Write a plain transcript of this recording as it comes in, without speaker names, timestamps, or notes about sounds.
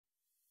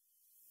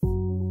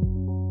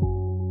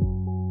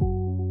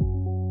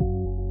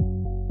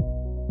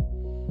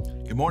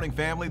Good morning,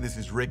 family. This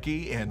is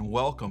Ricky, and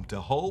welcome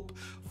to Hope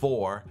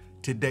for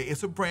Today.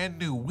 It's a brand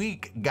new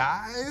week,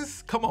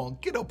 guys. Come on,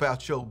 get up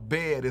out your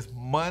bed. It's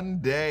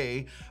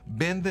Monday.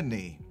 Bend the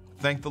knee.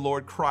 Thank the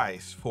Lord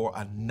Christ for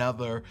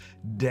another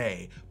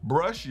day.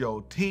 Brush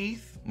your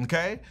teeth,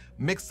 okay?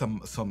 Mix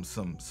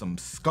some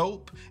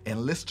scope and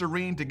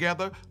Listerine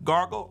together.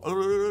 Gargle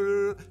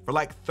for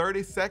like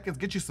 30 seconds.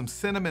 Get you some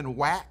cinnamon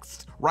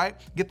waxed, right?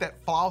 Get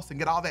that floss and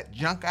get all that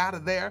junk out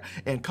of there.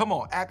 And come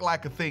on, act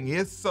like a thing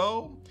is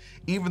so,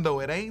 even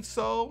though it ain't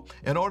so,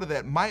 in order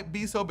that might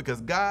be so because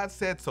God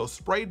said so.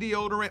 Spray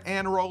deodorant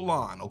and roll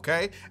on,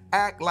 okay?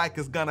 Act like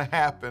it's gonna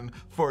happen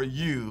for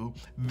you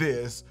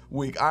this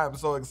week. I am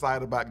so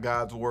excited about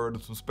God's word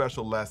and some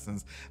special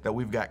lessons that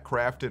we've got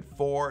crafted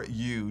for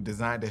you,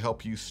 designed to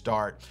help you start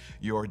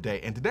your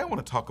day. And today I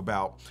want to talk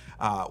about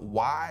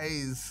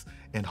wise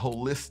and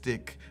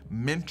holistic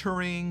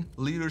mentoring,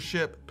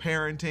 leadership,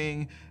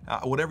 parenting,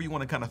 whatever you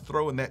want to kind of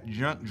throw in that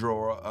junk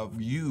drawer of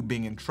you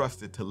being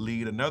entrusted to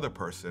lead another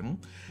person,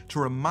 to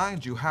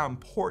remind you how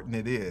important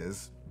it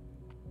is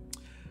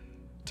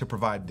to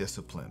provide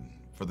discipline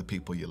for the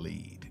people you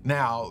lead.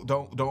 Now,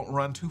 don't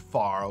run too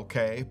far,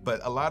 okay?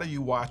 But a lot of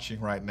you watching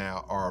right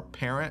now are a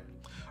parent,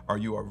 or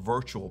you are a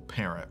virtual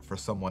parent for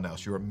someone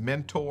else. You're a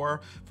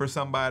mentor for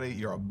somebody,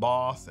 you're a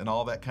boss and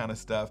all that kind of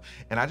stuff.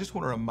 And I just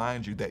want to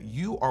remind you that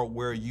you are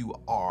where you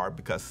are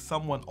because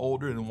someone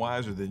older and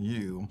wiser than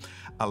you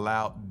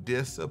allowed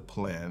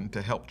discipline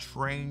to help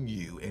train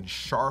you and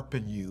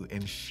sharpen you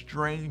and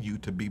strain you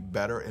to be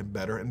better and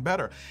better and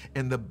better.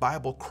 And the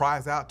Bible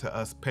cries out to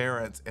us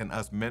parents and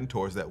us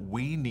mentors that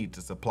we need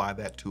to supply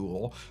that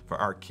tool for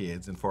our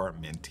kids and for our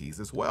mentees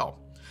as well.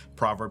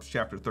 Proverbs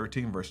chapter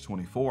 13, verse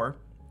 24.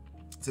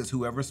 It says,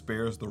 whoever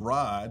spares the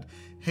rod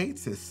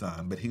hates his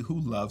son, but he who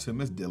loves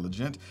him is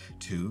diligent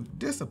to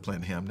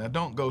discipline him. Now,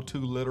 don't go too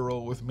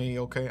literal with me,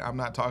 okay? I'm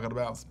not talking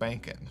about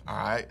spanking, all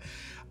right?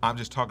 I'm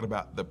just talking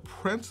about the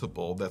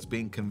principle that's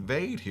being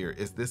conveyed here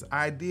is this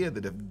idea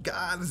that if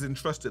God has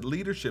entrusted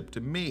leadership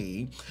to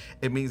me,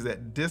 it means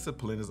that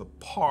discipline is a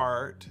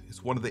part,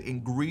 it's one of the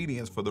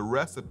ingredients for the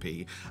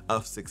recipe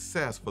of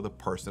success for the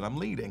person I'm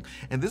leading.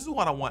 And this is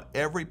what I want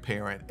every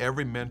parent,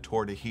 every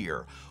mentor to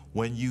hear.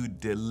 When you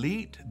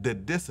delete the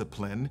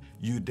discipline,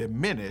 you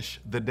diminish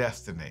the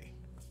destiny.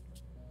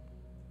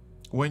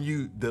 When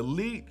you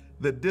delete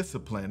the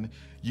discipline,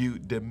 you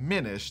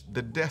diminish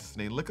the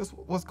destiny. Look at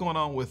what's going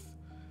on with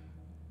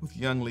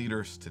young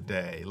leaders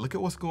today. Look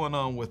at what's going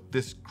on with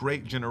this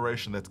great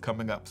generation that's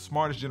coming up,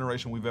 smartest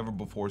generation we've ever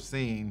before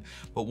seen.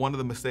 But one of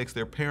the mistakes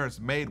their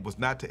parents made was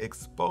not to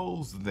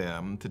expose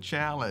them to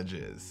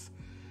challenges.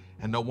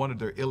 And no wonder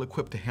they're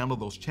ill-equipped to handle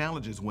those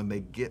challenges when they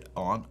get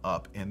on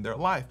up in their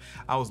life.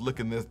 I was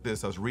looking at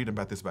this, I was reading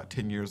about this about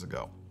 10 years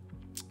ago.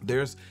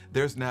 There's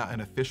now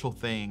an official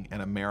thing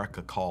in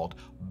America called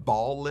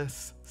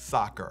ballless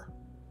soccer.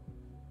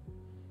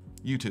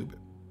 YouTube it.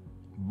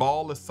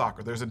 Ballless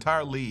soccer. There's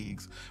entire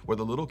leagues where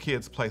the little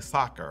kids play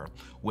soccer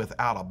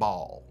without a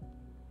ball.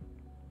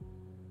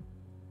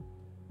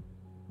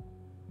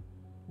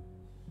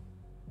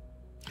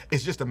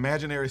 It's just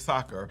imaginary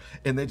soccer,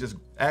 and they just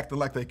acting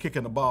like they're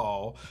kicking the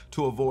ball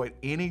to avoid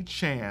any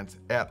chance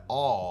at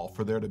all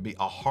for there to be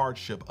a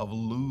hardship of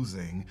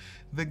losing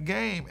the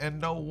game. And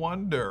no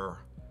wonder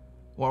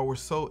why we're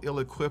so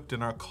ill-equipped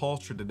in our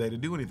culture today to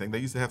do anything. They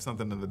used to have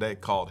something in the day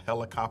called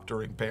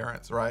helicoptering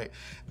parents, right?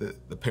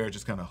 The parent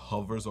just kind of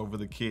hovers over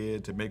the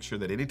kid to make sure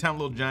that anytime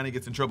little Johnny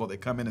gets in trouble, they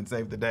come in and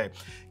save the day.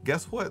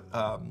 Guess what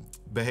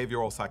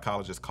behavioral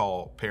psychologists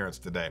call parents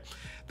today?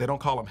 They don't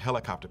call them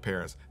helicopter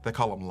parents, they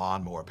call them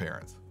lawnmower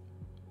parents.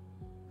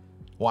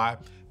 Why?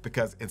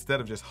 Because instead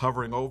of just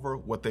hovering over,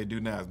 what they do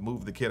now is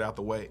move the kid out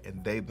the way,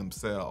 and they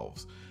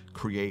themselves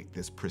create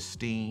this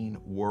pristine,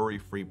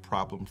 worry-free,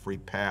 problem-free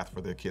path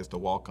for their kids to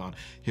walk on.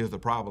 Here's the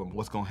problem.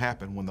 What's going to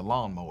happen when the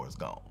lawnmower is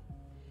gone?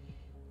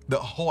 The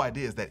whole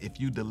idea is that if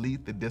you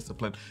delete the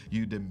discipline,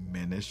 you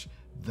diminish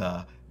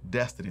the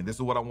destiny. And this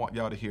is what I want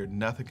y'all to hear.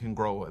 Nothing can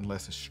grow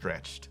unless it's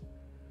stretched.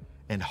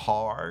 And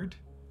hard,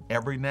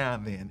 every now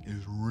and then,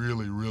 is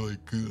really, really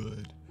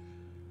good.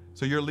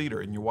 So you're a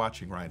leader and you're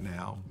watching right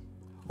now,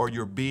 or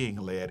you're being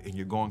led and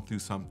you're going through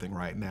something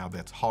right now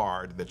that's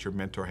hard, that your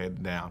mentor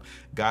had down.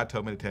 God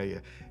told me to tell you,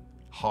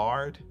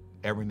 hard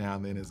every now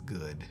and then is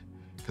good.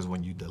 Because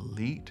when you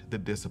delete the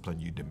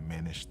discipline, you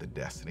diminish the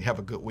destiny. Have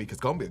a good week.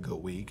 It's going to be a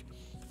good week.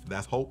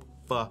 That's Hope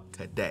for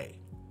Today.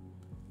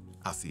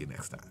 I'll see you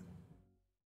next time.